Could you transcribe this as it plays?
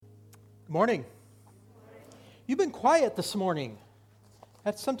Morning. You've been quiet this morning.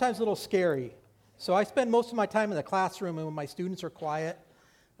 That's sometimes a little scary. So I spend most of my time in the classroom, and when my students are quiet,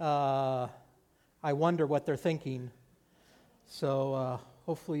 I wonder what they're thinking. So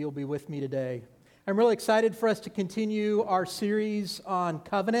hopefully you'll be with me today. I'm really excited for us to continue our series on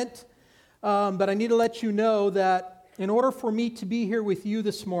covenant, but I need to let you know that in order for me to be here with you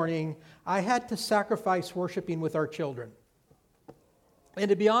this morning, I had to sacrifice worshiping with our children. And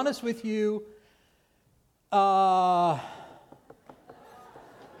to be honest with you, I'm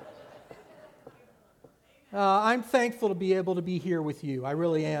thankful to be able to be here with you. I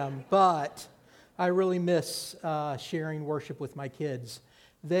really am. But I really miss sharing worship with my kids.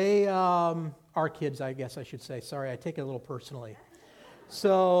 They, our kids, I guess I should say. Sorry, I take it a little personally.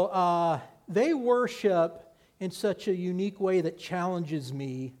 So they worship in such a unique way that challenges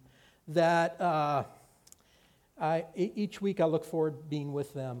me that each week I look forward to being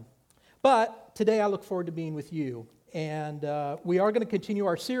with them. But today I look forward to being with you. And we are going to continue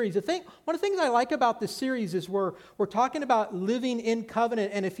our series. One of the things I like about this series is we're talking about living in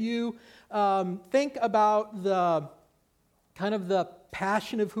covenant. And if you think about the kind of the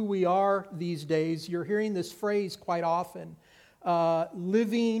passion of who we are these days, you're hearing this phrase quite often,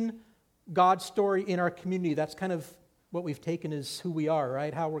 living God's story in our community. That's kind of what we've taken as who we are,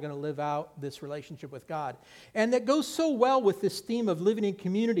 right? How we're going to live out this relationship with God. And that goes so well with this theme of living in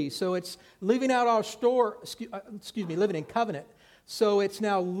community. So it's living out our living in covenant. So it's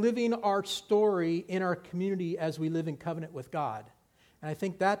now living our story in our community as we live in covenant with God. And I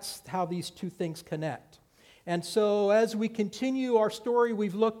think that's how these two things connect. And so as we continue our story,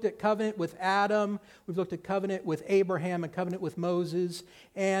 we've looked at covenant with Adam, we've looked at covenant with Abraham and covenant with Moses,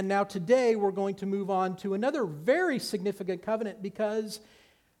 and now today we're going to move on to another very significant covenant because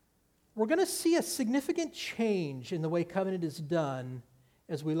we're going to see a significant change in the way covenant is done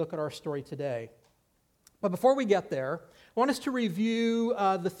as we look at our story today. But before we get there, I want us to review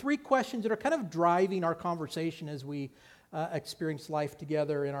the three questions that are kind of driving our conversation as we experience life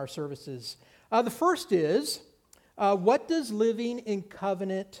together in our services. The first is, what does living in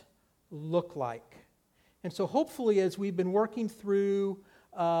covenant look like? And so hopefully as we've been working through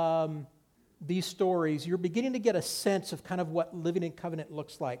these stories, you're beginning to get a sense of kind of what living in covenant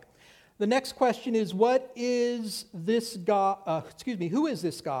looks like. The next question is, what is this God, who is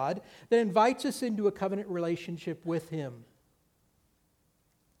this God that invites us into a covenant relationship with Him?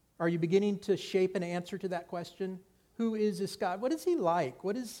 Are you beginning to shape an answer to that question? Who is this God? What is He like?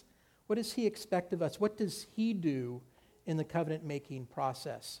 What does He expect of us? What does He do in the covenant-making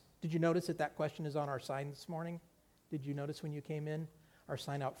process? Did you notice that question is on our sign this morning? Did you notice when you came in? Our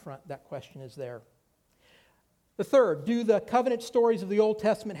sign out front, that question is there. The third, do the covenant stories of the Old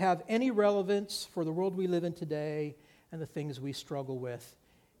Testament have any relevance for the world we live in today and the things we struggle with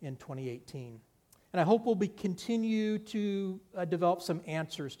in 2018? And I hope we'll continue to develop some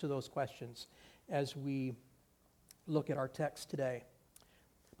answers to those questions as we look at our text today.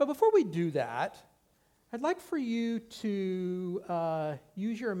 But before we do that, I'd like for you to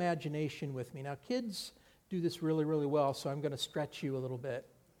use your imagination with me. Now, kids do this really, really well, so I'm going to stretch you a little bit.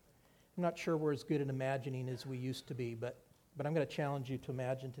 I'm not sure we're as good at imagining as we used to be, but I'm going to challenge you to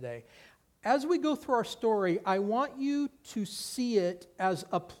imagine today. As we go through our story, I want you to see it as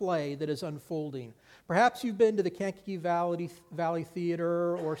a play that is unfolding. Perhaps you've been to the Kankakee Valley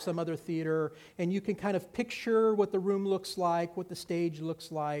Theater or some other theater, and you can kind of picture what the room looks like, what the stage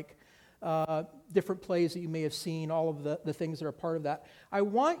looks like, different plays that you may have seen, all of the things that are part of that. I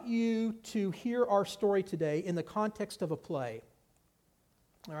want you to hear our story today in the context of a play.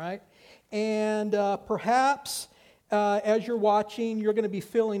 All right? And perhaps as you're watching, you're going to be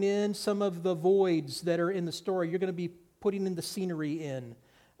filling in some of the voids that are in the story. You're going to be putting in the scenery in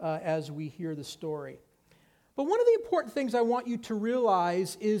as we hear the story. But one of the important things I want you to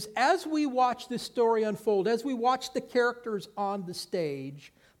realize is as we watch this story unfold, as we watch the characters on the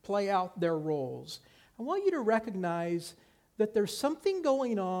stage play out their roles, I want you to recognize that there's something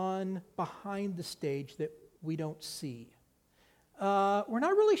going on behind the stage that we don't see. We're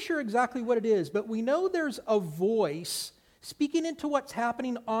not really sure exactly what it is, but we know there's a voice speaking into what's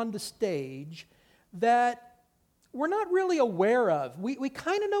happening on the stage that we're not really aware of. We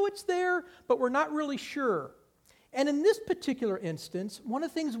kind of know it's there, but we're not really sure. And in this particular instance, one of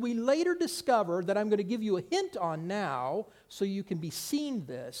the things we later discover that I'm going to give you a hint on now, so you can be seeing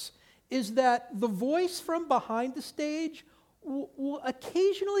this, is that the voice from behind the stage will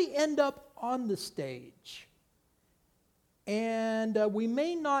occasionally end up on the stage. And we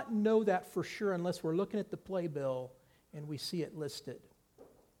may not know that for sure unless we're looking at the playbill and we see it listed.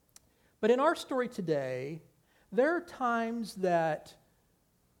 But in our story today, there are times that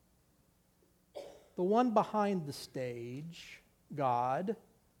the one behind the stage, God,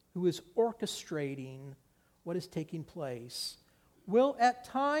 who is orchestrating what is taking place, will at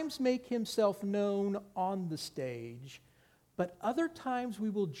times make himself known on the stage, but other times we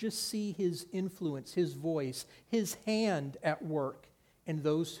will just see his influence, his voice, his hand at work in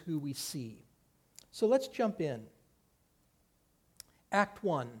those who we see. So let's jump in. Act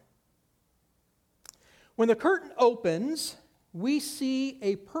 1. When the curtain opens, we see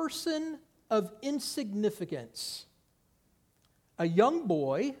a person of insignificance, a young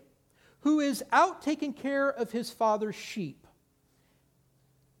boy who is out taking care of his father's sheep.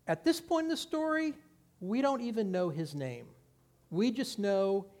 At this point in the story, we don't even know his name. We just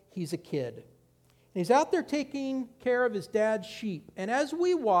know he's a kid. And he's out there taking care of his dad's sheep. And as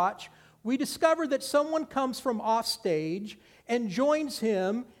we watch, we discover that someone comes from off stage and joins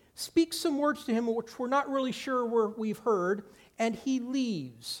him, speaks some words to him, which we're not really sure we've heard, and he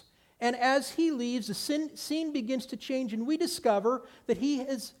leaves. And as he leaves, the scene begins to change, and we discover that he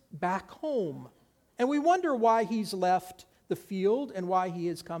is back home. And we wonder why he's left the field and why he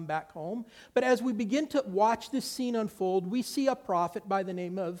has come back home. But as we begin to watch this scene unfold, we see a prophet by the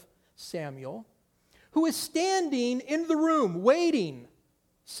name of Samuel, who is standing in the room, waiting,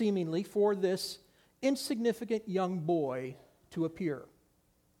 seemingly, for this insignificant young boy to appear.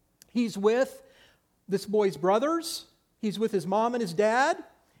 He's with this boy's brothers, he's with his mom and his dad,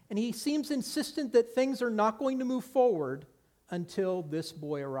 and he seems insistent that things are not going to move forward until this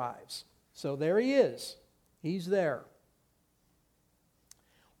boy arrives. So there he is. He's there.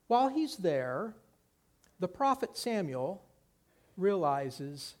 While he's there, the prophet Samuel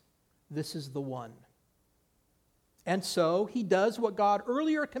realizes this is the one. And so he does what God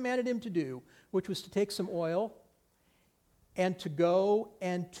earlier commanded him to do, which was to take some oil and to go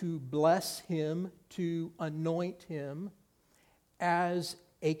and to bless him, to anoint him as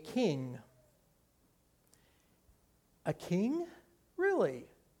a king. A king? Really?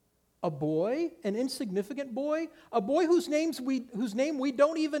 A boy? An insignificant boy? A boy whose name we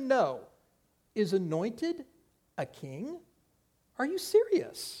don't even know is anointed a king? Are you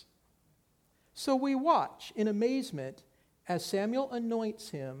serious? So we watch in amazement as Samuel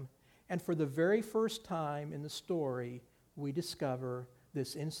anoints him, and for the very first time in the story, we discover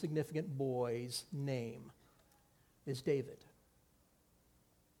this insignificant boy's name is David.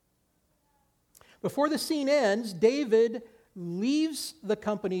 Before the scene ends, David leaves the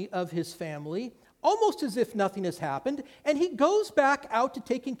company of his family, almost as if nothing has happened, and he goes back out to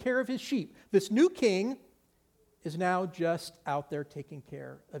taking care of his sheep. This new king is now just out there taking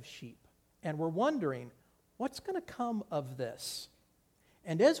care of sheep. And we're wondering, what's going to come of this?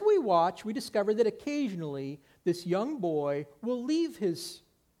 And as we watch, we discover that occasionally this young boy will leave his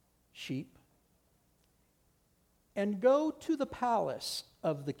sheep and go to the palace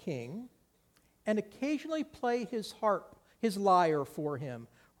of the king and occasionally play his harp, his lyre for him.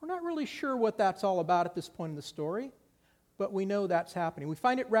 We're not really sure what that's all about at this point in the story, but we know that's happening. We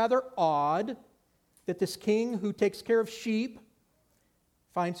find it rather odd that this king who takes care of sheep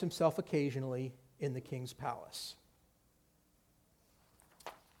finds himself occasionally in the king's palace.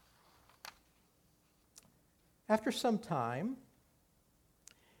 After some time,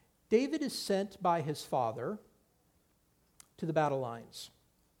 David is sent by his father to the battle lines.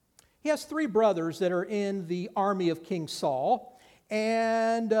 He has 3 brothers that are in the army of King Saul,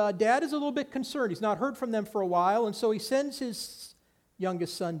 and Dad is a little bit concerned. He's not heard from them for a while, and so he sends his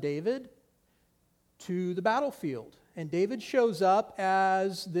youngest son, David, to the battlefield. And David shows up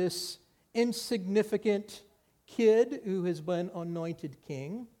as this insignificant kid who has been anointed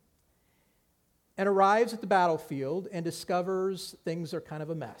king and arrives at the battlefield and discovers things are kind of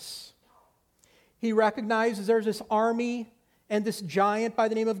a mess. He recognizes there's this army and this giant by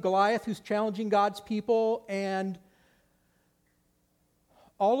the name of Goliath who's challenging God's people, and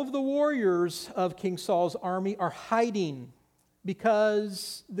all of the warriors of King Saul's army are hiding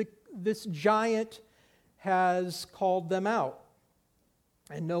because this giant has called them out,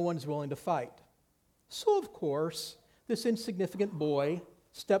 and no one's willing to fight. So, of course, this insignificant boy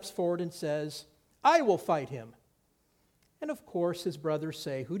steps forward and says, "I will fight him." And of course, his brothers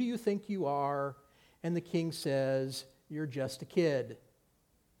say, "Who do you think you are?" And the king says, "You're just a kid."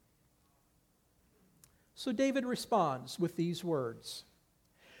 So David responds with these words,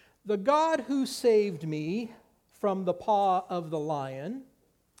 "The God who saved me from the paw of the lion,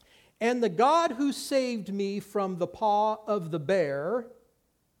 and the God who saved me from the paw of the bear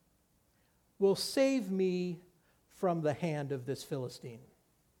will save me from the hand of this Philistine."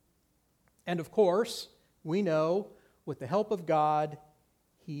 And of course, we know with the help of God,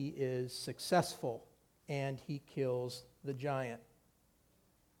 he is successful and he kills the giant.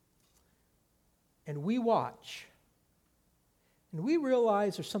 and we watch, and we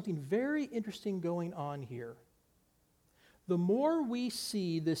realize there's something very interesting going on here. The more we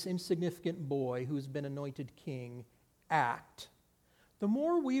see this insignificant boy who has been anointed king act, the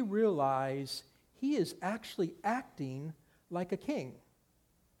more we realize he is actually acting like a king.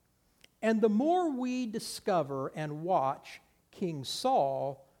 And the more we discover and watch King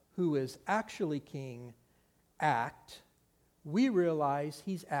Saul, who is actually king, act, we realize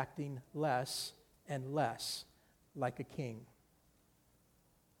he's acting less and less like a king.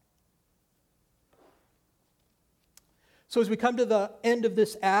 So as we come to the end of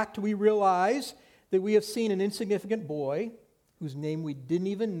this act, we realize that we have seen an insignificant boy, whose name we didn't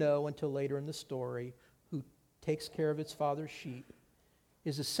even know until later in the story, who takes care of his father's sheep,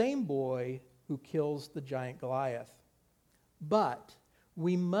 is the same boy who kills the giant Goliath. But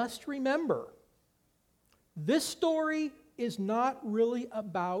we must remember, this story is not really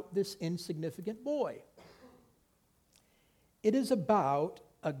about this insignificant boy. It is about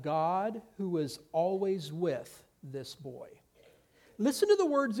a God who is always with this boy. Listen to the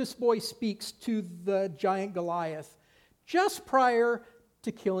words this boy speaks to the giant Goliath just prior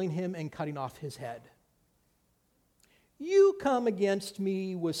to killing him and cutting off his head. You come against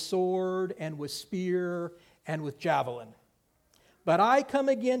me with sword and with spear and with javelin, but I come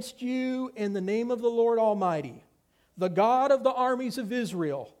against you in the name of the Lord Almighty, the God of the armies of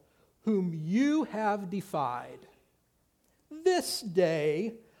Israel, whom you have defied. This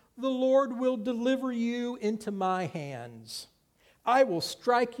day the Lord will deliver you into my hands. I will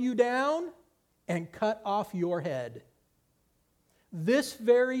strike you down and cut off your head. This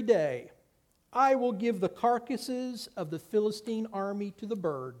very day I will give the carcasses of the Philistine army to the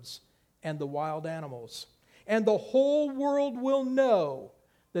birds and the wild animals, and the whole world will know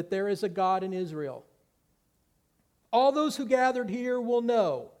that there is a God in Israel. All those who gathered here will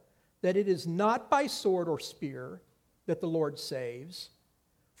know that it is not by sword or spear that the Lord saves,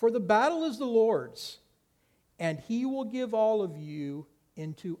 for the battle is the Lord's, and he will give all of you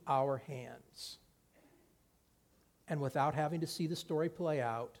into our hands. And without having to see the story play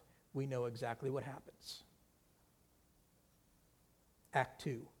out, we know exactly what happens. Act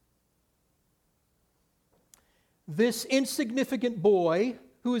 2. This insignificant boy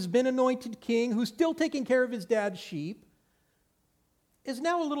who has been anointed king, who's still taking care of his dad's sheep, is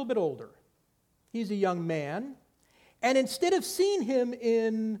now a little bit older. He's a young man. And instead of seeing him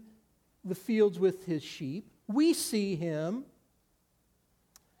in the fields with his sheep, we see him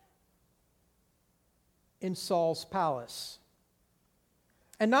in Saul's palace.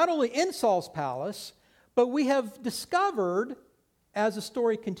 And not only in Saul's palace, but we have discovered, as the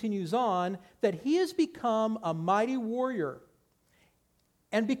story continues on, that he has become a mighty warrior.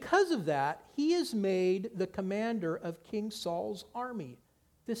 And because of that, he is made the commander of King Saul's army,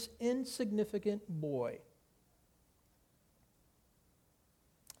 this insignificant boy.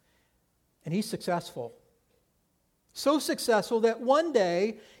 And he's successful. So successful that one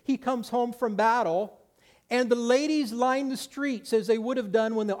day he comes home from battle, and the ladies line the streets as they would have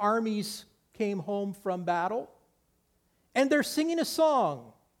done when the armies came home from battle. And they're singing a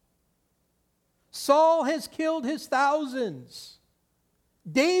song. Saul has killed his thousands.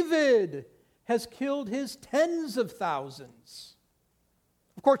 David has killed his tens of thousands.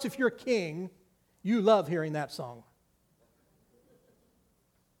 Of course, if you're a king, you love hearing that song.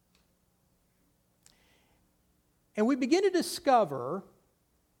 And we begin to discover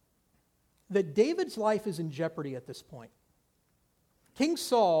that David's life is in jeopardy at this point. King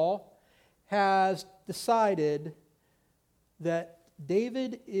Saul has decided that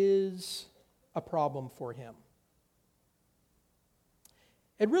David is a problem for him.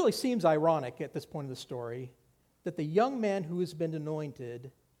 It really seems ironic at this point of the story that the young man who has been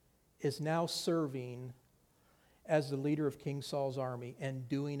anointed is now serving as the leader of King Saul's army and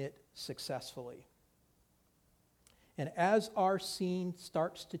doing it successfully. And as our scene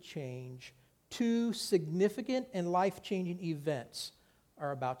starts to change, two significant and life-changing events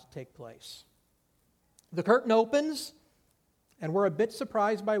are about to take place. The curtain opens, and we're a bit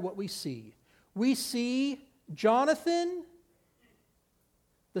surprised by what we see. We see Jonathan,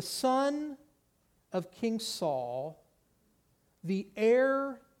 the son of King Saul, the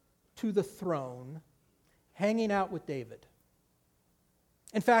heir to the throne, hanging out with David.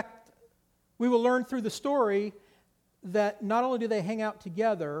 In fact, we will learn through the story that not only do they hang out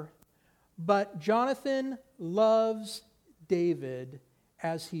together, but Jonathan loves David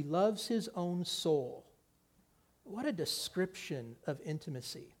as he loves his own soul. What a description of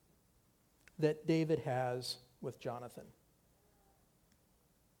intimacy that David has with Jonathan.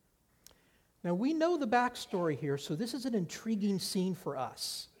 Now, we know the backstory here, so this is an intriguing scene for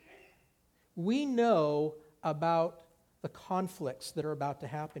us. we know about the conflicts that are about to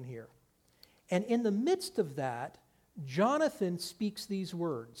happen here. And in the midst of that, Jonathan speaks these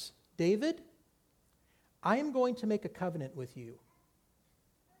words, David, I am going to make a covenant with you.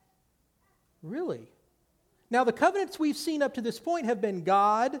 Really? Now, the covenants we've seen up to this point have been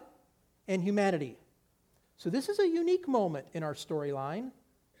God and humanity. So this is a unique moment in our storyline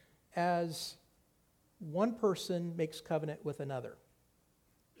as one person makes covenant with another.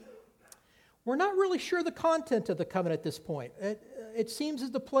 We're not really sure the content of the covenant at this point. It seems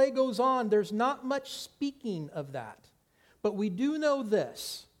as the play goes on, there's not much speaking of that. But we do know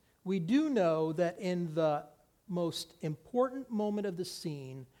this. We do know that in the most important moment of the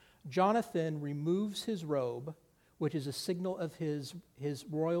scene, Jonathan removes his robe, which is a signal of his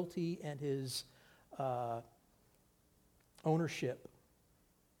royalty and his ownership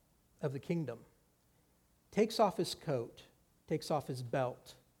of the kingdom, takes off his coat, takes off his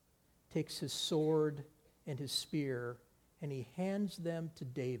belt, takes his sword and his spear, and he hands them to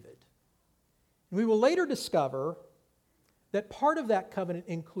David. And we will later discover that part of that covenant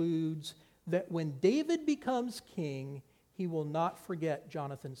includes that when David becomes king, he will not forget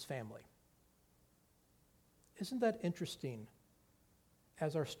Jonathan's family. Isn't that interesting?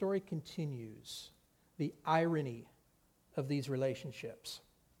 As our story continues, the irony of these relationships.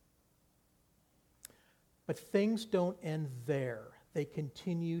 But things don't end there. They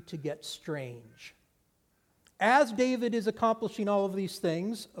continue to get strange. As David is accomplishing all of these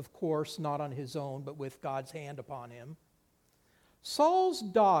things, of course, not on his own, but with God's hand upon him, Saul's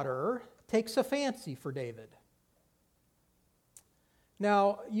daughter takes a fancy for David.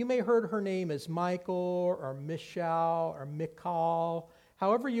 Now, you may have heard her name as Michal or Michal or Michal.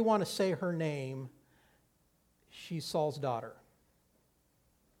 However you want to say her name, she's Saul's daughter.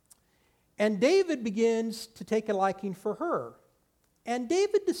 And David begins to take a liking for her. And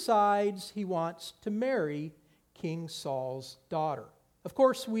David decides he wants to marry King Saul's daughter. Of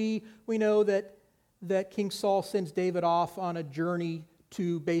course, we know that King Saul sends David off on a journey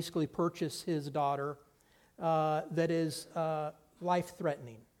to basically purchase his daughter that is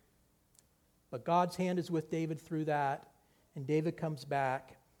life-threatening. But God's hand is with David through that, and David comes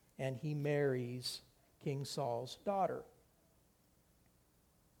back and he marries King Saul's daughter.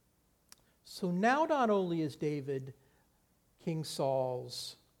 So now not only is David King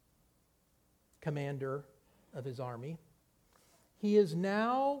Saul's commander of his army, he is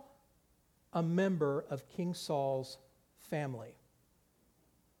now a member of King Saul's family.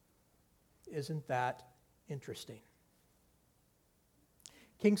 Isn't that interesting?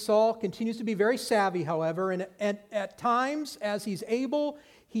 King Saul continues to be very savvy, however, and at times, as he's able,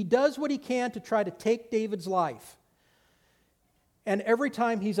 he does what he can to try to take David's life. And every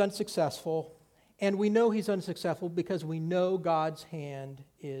time he's unsuccessful, and we know he's unsuccessful because we know God's hand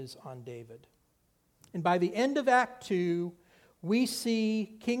is on David. And by the end of Act 2, we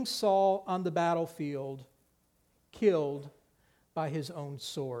see King Saul on the battlefield, killed by his own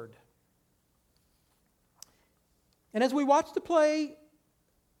sword. And as we watch the play,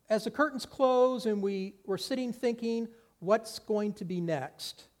 as the curtains close and we're sitting thinking, what's going to be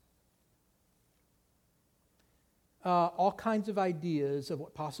next? All kinds of ideas of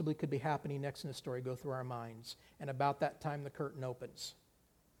what possibly could be happening next in the story go through our minds. And about that time, the curtain opens.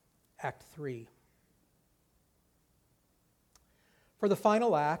 Act 3. For the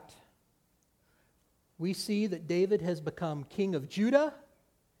final act, we see that David has become king of Judah.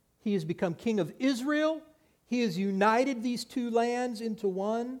 He has become king of Israel. He has united these two lands into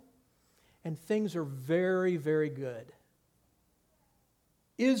one. And things are very, very good.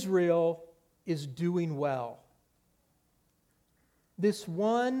 Israel is doing well. This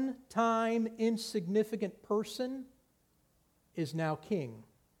one-time insignificant person is now king.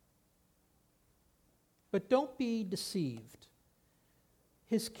 But don't be deceived.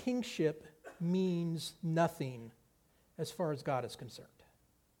 His kingship means nothing as far as God is concerned.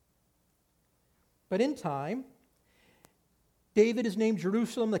 But in time, David has named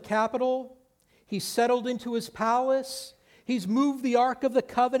Jerusalem the capital. He's settled into his palace. He's moved the Ark of the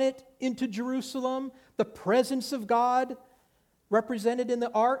Covenant into Jerusalem, the presence of God represented in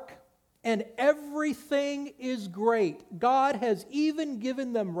the ark, and everything is great. God has even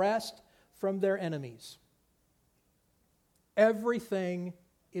given them rest from their enemies. Everything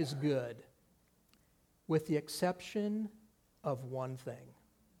is good, with the exception of one thing.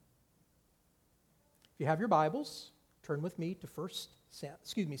 If you have your Bibles, turn with me to 2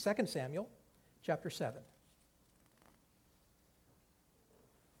 Samuel chapter 7.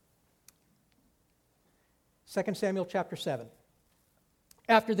 2 Samuel chapter 7.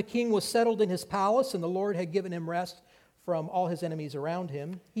 After the king was settled in his palace and the Lord had given him rest from all his enemies around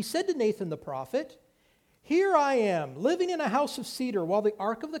him, he said to Nathan the prophet, "Here I am, living in a house of cedar, while the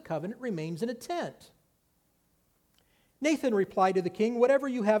ark of the covenant remains in a tent." Nathan replied to the king, "Whatever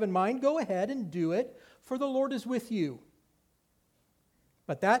you have in mind, go ahead and do it, for the Lord is with you."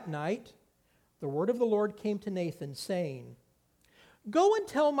 But that night, the word of the Lord came to Nathan, saying, "Go and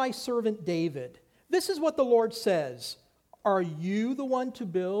tell my servant David, this is what the Lord says. Are you the one to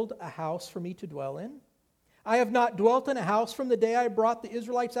build a house for me to dwell in? I have not dwelt in a house from the day I brought the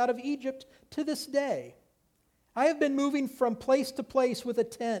Israelites out of Egypt to this day. I have been moving from place to place with a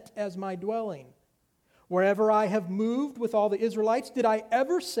tent as my dwelling. Wherever I have moved with all the Israelites, did I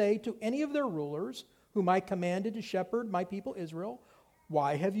ever say to any of their rulers, whom I commanded to shepherd my people Israel,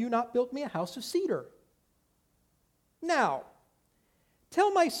 'Why have you not built me a house of cedar?' Now,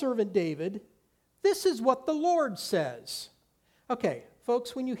 tell my servant David, this is what the Lord says." Okay,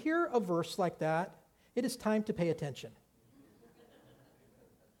 folks, when you hear a verse like that, it is time to pay attention.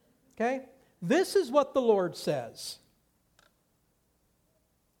 Okay? This is what the Lord says.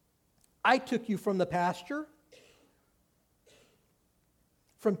 "I took you from the pasture,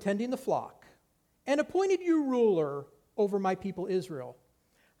 from tending the flock, and appointed you ruler over my people Israel.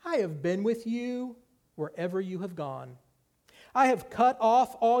 I have been with you wherever you have gone. I have cut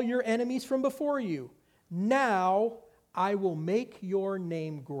off all your enemies from before you. Now I will make your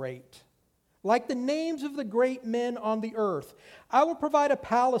name great, like the names of the great men on the earth. I will provide a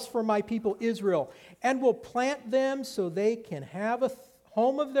palace for my people Israel, and will plant them so they can have a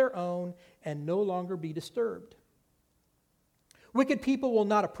home of their own and no longer be disturbed. Wicked people will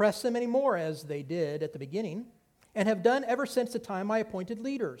not oppress them anymore, as they did at the beginning, and have done ever since the time I appointed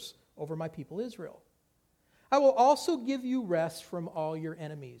leaders over my people Israel. I will also give you rest from all your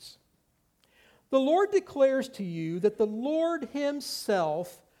enemies. The Lord declares to you that the Lord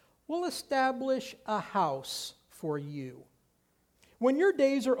himself will establish a house for you. When your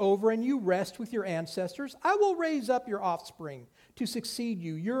days are over and you rest with your ancestors, I will raise up your offspring to succeed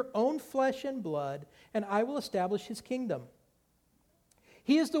you, your own flesh and blood, and I will establish his kingdom.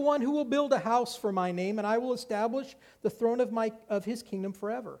 He is the one who will build a house for my name, and I will establish the throne of his kingdom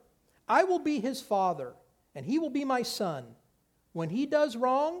forever. I will be his father, and he will be my son. When he does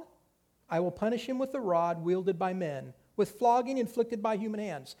wrong, I will punish him with a rod wielded by men, with flogging inflicted by human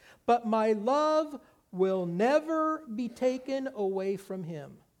hands. But my love will never be taken away from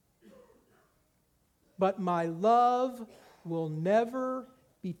him. But my love will never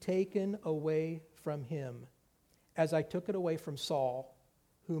be taken away from him, as I took it away from Saul,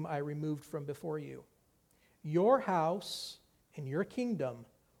 whom I removed from before you. Your house and your kingdom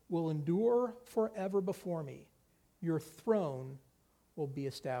will endure forever before me. Your throne will be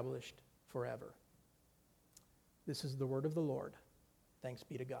established forever." This is the word of the Lord. Thanks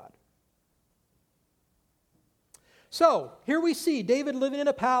be to God. So, here we see David living in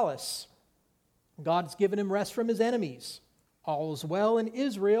a palace. God's given him rest from his enemies. All is well in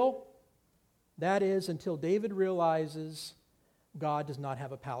Israel. That is, until David realizes God does not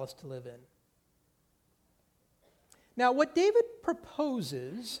have a palace to live in. Now, what David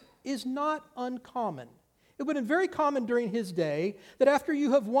proposes is not uncommon. It would have been very common during his day that after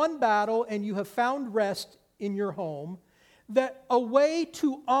you have won battle and you have found rest in your home, that a way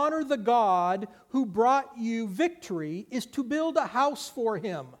to honor the God who brought you victory is to build a house for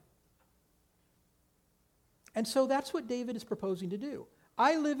him. And so that's what David is proposing to do.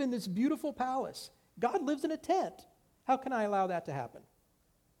 I live in this beautiful palace. God lives in a tent. How can I allow that to happen?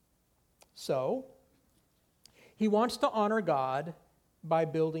 So, he wants to honor God by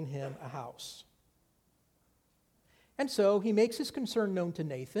building him a house. And so he makes his concern known to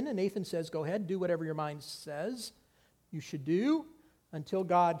Nathan, and Nathan says, "Go ahead, do whatever your mind says you should do until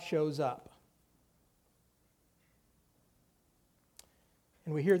God shows up."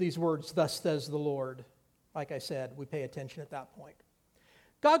 And we hear these words, "Thus says the Lord." Like I said, we pay attention at that point.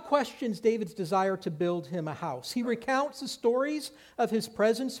 God questions David's desire to build him a house. He recounts the stories of his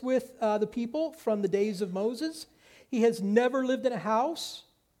presence with the people from the days of Moses. He has never lived in a house,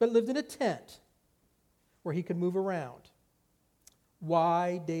 but lived in a tent where he could move around.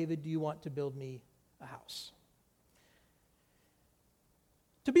 "Why, David, do you want to build me a house?"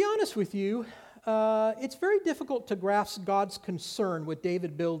 To be honest with you, it's very difficult to grasp God's concern with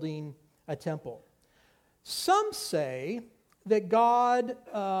David building a temple. Some say that God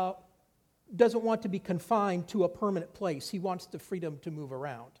doesn't want to be confined to a permanent place. He wants the freedom to move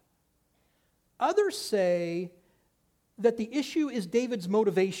around. Others say that the issue is David's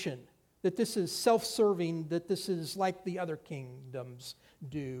motivation, that this is self-serving, that this is like the other kingdoms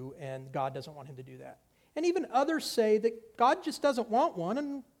do, and God doesn't want him to do that. And even others say that God just doesn't want one,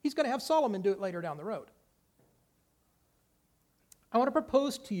 and he's going to have Solomon do it later down the road. I want to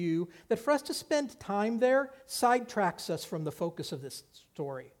propose to you that for us to spend time there sidetracks us from the focus of this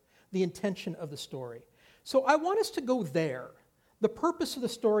story, the intention of the story. So I want us to go there. The purpose of the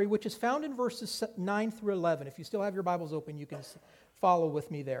story, which is found in verses 9 through 11. If you still have your Bibles open, you can follow with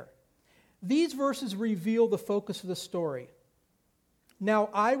me there. These verses reveal the focus of the story. Now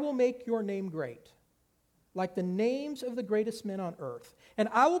I will make your name great, like the names of the greatest men on earth. And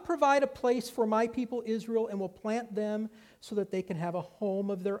I will provide a place for my people Israel and will plant them so that they can have a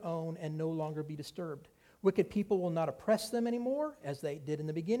home of their own and no longer be disturbed. Wicked people will not oppress them anymore, as they did in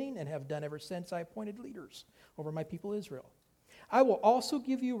the beginning and have done ever since I appointed leaders over my people Israel. I will also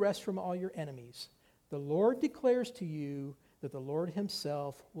give you rest from all your enemies. The Lord declares to you that the Lord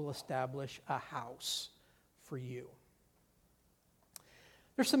himself will establish a house for you.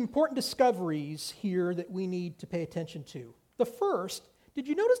 There's some important discoveries here that we need to pay attention to. The first, did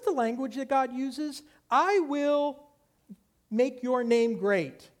you notice the language that God uses? I will make your name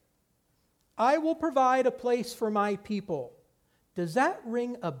great. I will provide a place for my people. Does that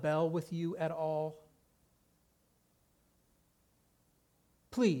ring a bell with you at all?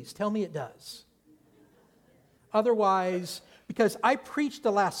 Please, tell me it does. Otherwise, because I preached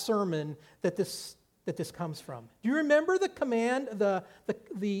the last sermon that this comes from. Do you remember the command, the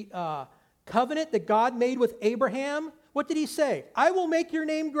covenant that God made with Abraham? What did he say? I will make your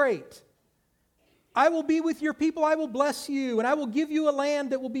name great. I will be with your people, I will bless you, and I will give you a land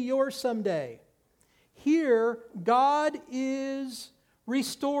that will be yours someday. Here, God is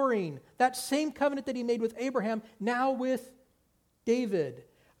restoring that same covenant that he made with Abraham, now with David.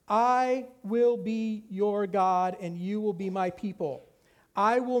 I will be your God, and you will be my people.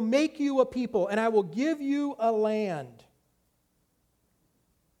 I will make you a people, and I will give you a land.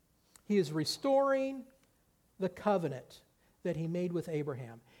 He is restoring the covenant that he made with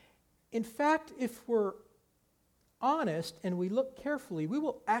Abraham. In fact, if we're honest and we look carefully, we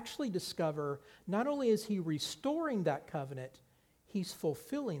will actually discover not only is he restoring that covenant, he's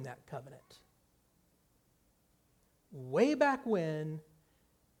fulfilling that covenant. Way back when,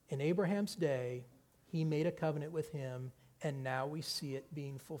 in Abraham's day, he made a covenant with him, and now we see it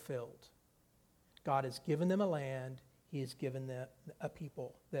being fulfilled. God has given them a land. He has given them a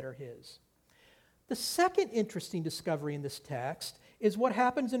people that are his. The second interesting discovery in this text is what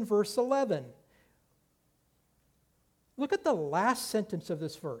happens in verse 11. Look at the last sentence of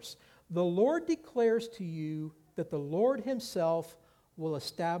this verse. The Lord declares to you that the Lord himself will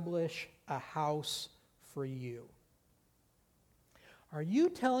establish a house for you. Are you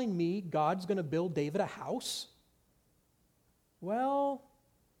telling me God's going to build David a house? Well,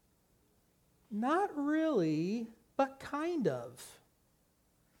 not really, but kind of.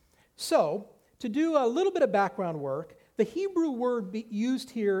 So, to do a little bit of background work, the Hebrew word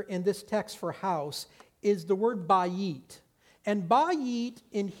used here in this text for house is the word bayit. And bayit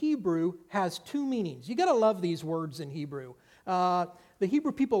in Hebrew has two meanings. You got to love these words in Hebrew. The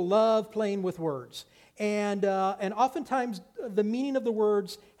Hebrew people love playing with words. And oftentimes the meaning of the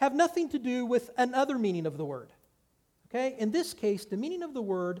words have nothing to do with another meaning of the word. Okay? In this case, the meaning of the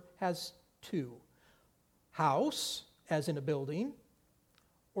word has two. House, as in a building,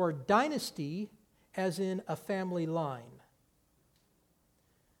 or dynasty, as in a family line.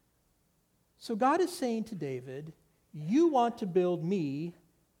 So God is saying to David, you want to build me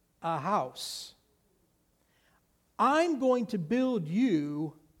a house. I'm going to build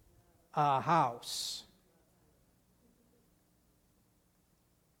you a house.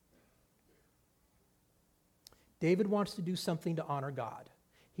 David wants to do something to honor God.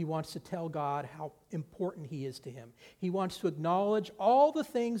 He wants to tell God how important he is to him. He wants to acknowledge all the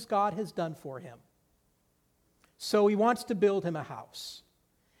things God has done for him. So he wants to build him a house.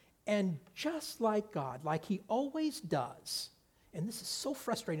 And just like God, like he always does, and this is so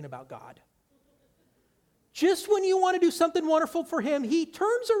frustrating about God, just when you want to do something wonderful for him, he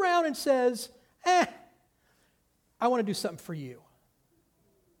turns around and says, I want to do something for you.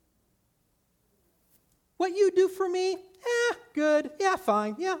 What you do for me, good, yeah,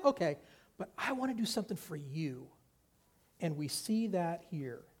 fine, yeah, okay. But I want to do something for you. And we see that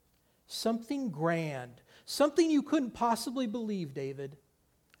here. Something grand, something you couldn't possibly believe, David.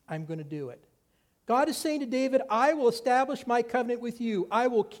 I'm going to do it. God is saying to David, I will establish my covenant with you. I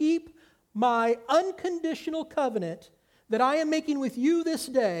will keep my unconditional covenant that I am making with you this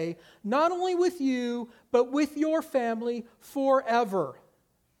day, not only with you, but with your family forever.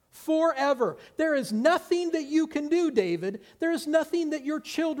 Forever. There is nothing that you can do, David. There is nothing that your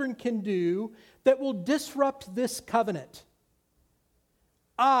children can do that will disrupt this covenant.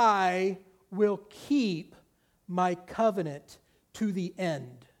 I will keep my covenant to the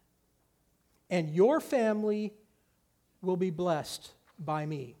end. And your family will be blessed by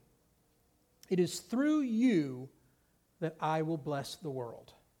me. It is through you that I will bless the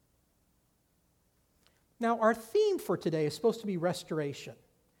world. Now, our theme for today is supposed to be restoration.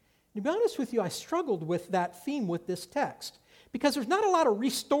 To be honest with you, I struggled with that theme with this text because there's not a lot of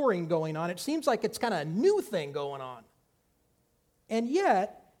restoring going on. It seems like it's kind of a new thing going on. And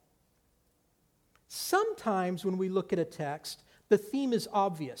yet, sometimes when we look at a text, the theme is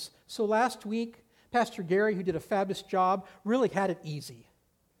obvious. So last week, Pastor Gary, who did a fabulous job, really had it easy.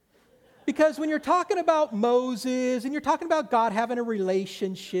 Because when you're talking about Moses and you're talking about God having a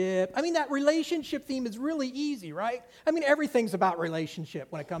relationship, I mean, that relationship theme is really easy, right? I mean, everything's about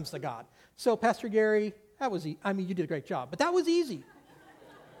relationship when it comes to God. So, Pastor Gary, that was, you did a great job, but that was easy.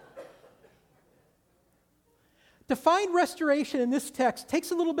 To find restoration in this text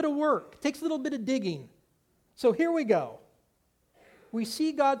takes a little bit of work, takes a little bit of digging. So here we go. We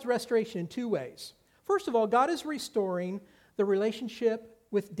see God's restoration in two ways. First of all, God is restoring the relationship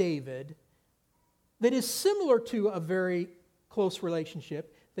with David that is similar to a very close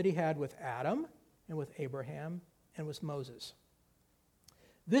relationship that he had with Adam and with Abraham and with Moses.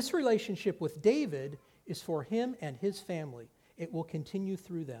 This relationship with David is for him and his family. It will continue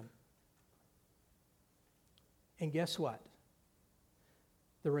through them. And guess what?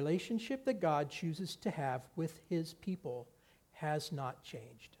 The relationship that God chooses to have with his people has not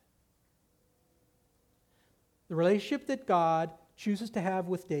changed. The relationship that God chooses to have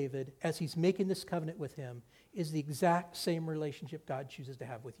with David as he's making this covenant with him is the exact same relationship God chooses to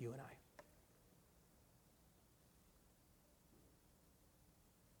have with you and I.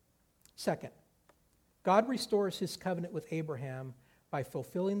 Second, God restores his covenant with Abraham by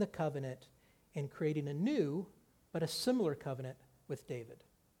fulfilling the covenant and creating a new but a similar covenant with David.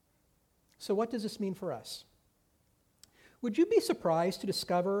 So what does this mean for us? Would you be surprised to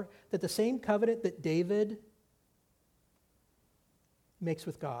discover that the same covenant that David makes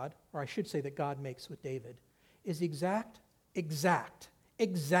with God, or I should say that God makes with David, is the exact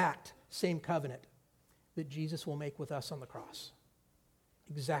same covenant that Jesus will make with us on the cross.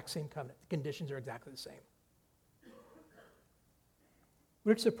 Exact same covenant. The conditions are exactly the same.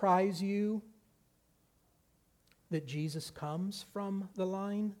 Would it surprise you that Jesus comes from the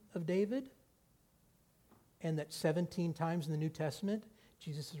line of David? And that 17 times in the New Testament,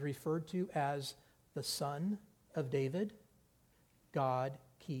 Jesus is referred to as the Son of David? God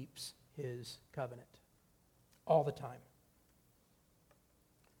keeps his covenant all the time.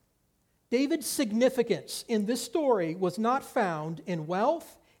 David's significance in this story was not found in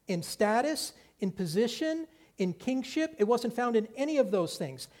wealth, in status, in position, in kingship. It wasn't found in any of those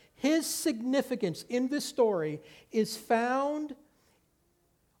things. His significance in this story is found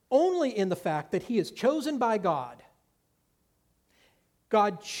only in the fact that he is chosen by God.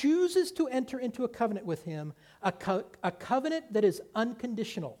 God chooses to enter into a covenant with him, a covenant that is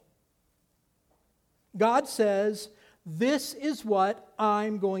unconditional. God says, this is what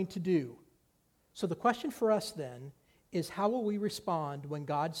I'm going to do. So the question for us then is, how will we respond when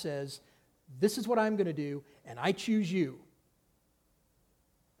God says, this is what I'm going to do, and I choose you?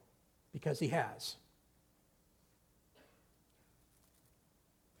 Because he has.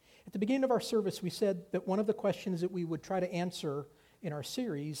 At the beginning of our service, we said that one of the questions that we would try to answer in our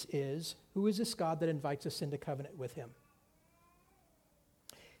series is, who is this God that invites us into covenant with him?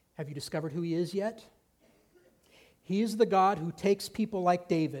 Have you discovered who he is yet? He is the God who takes people like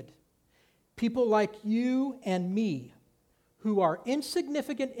David, people like you and me, who are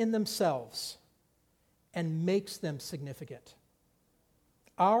insignificant in themselves, and makes them significant.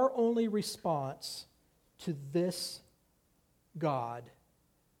 Our only response to this God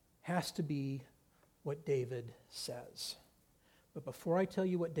has to be what David says. But before I tell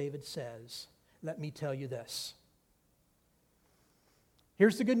you what David says, let me tell you this.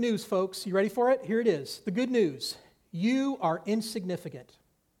 Here's the good news, folks. You ready for it? Here it is. The good news. You are insignificant.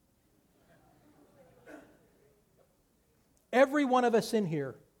 Every one of us in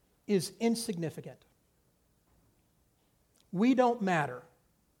here is insignificant. We don't matter.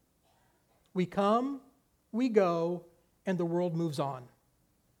 We come, we go, and the world moves on.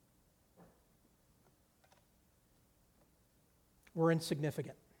 We're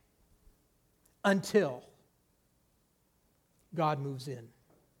insignificant until God moves in,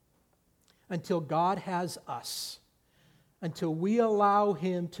 until God has us, until we allow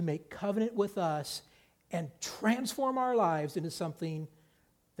him to make covenant with us and transform our lives into something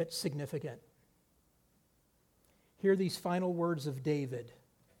that's significant. Hear these final words of David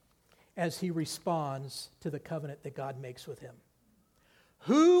as he responds to the covenant that God makes with him.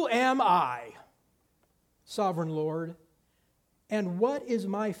 Who am I, sovereign Lord, and what is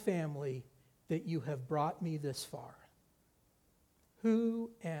my family that you have brought me this far?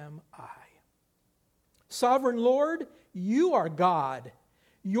 Who am I? Sovereign Lord, you are God.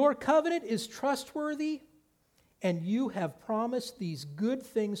 Your covenant is trustworthy, and you have promised these good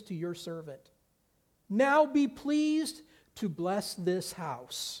things to your servant. Now be pleased to bless this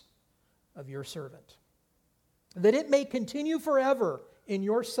house of your servant, that it may continue forever in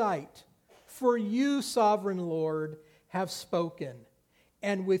your sight. For you, sovereign Lord, have spoken,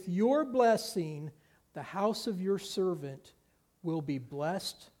 and with your blessing, the house of your servant will be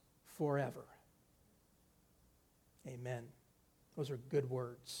blessed forever. Amen. Those are good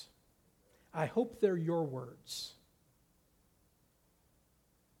words. I hope they're your words.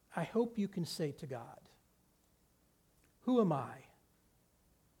 I hope you can say to God, who am I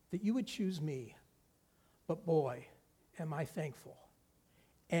that you would choose me? But boy, am I thankful.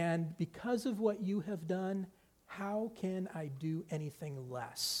 And because of what you have done, how can I do anything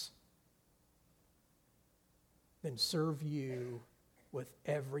less than serve you with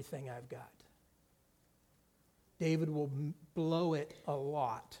everything I've got? David will blow it a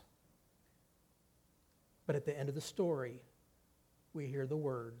lot. But at the end of the story, we hear the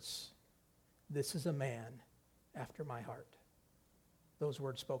words, "This is a man after my heart." Those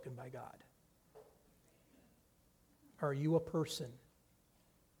words spoken by God. Are you a person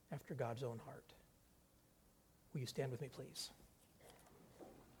after God's own heart? Will you stand with me, please?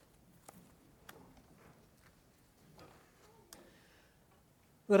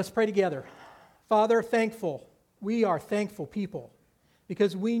 Let us pray together. Father, thankful. We are thankful people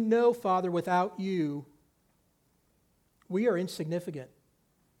because we know, Father, without you, we are insignificant.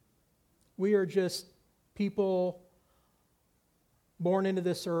 We are just people born into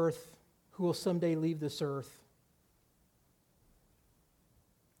this earth who will someday leave this earth.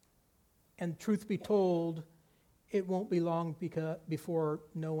 And truth be told, it won't be long before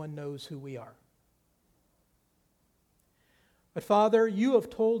no one knows who we are. But Father, you have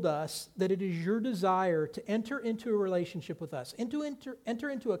told us that it is your desire to enter into a relationship with us, enter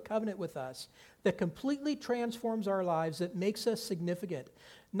into a covenant with us that completely transforms our lives, that makes us significant.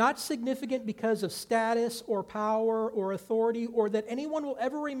 Not significant because of status or power or authority or that anyone will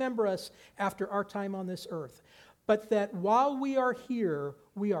ever remember us after our time on this earth, but that while we are here,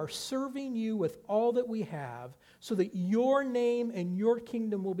 we are serving you with all that we have so that your name and your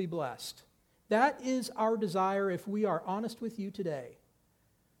kingdom will be blessed. That is our desire if we are honest with you today.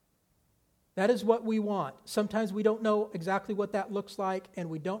 That is what we want. Sometimes we don't know exactly what that looks like, and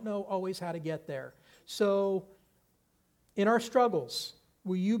we don't know always how to get there. So, in our struggles,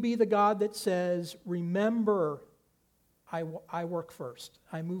 will you be the God that says, remember, I work first,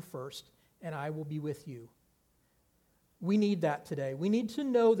 I move first, and I will be with you. We need that today. We need to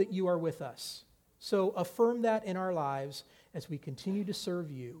know that you are with us. So affirm that in our lives as we continue to serve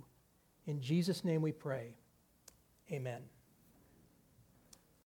you. In Jesus' name we pray. Amen.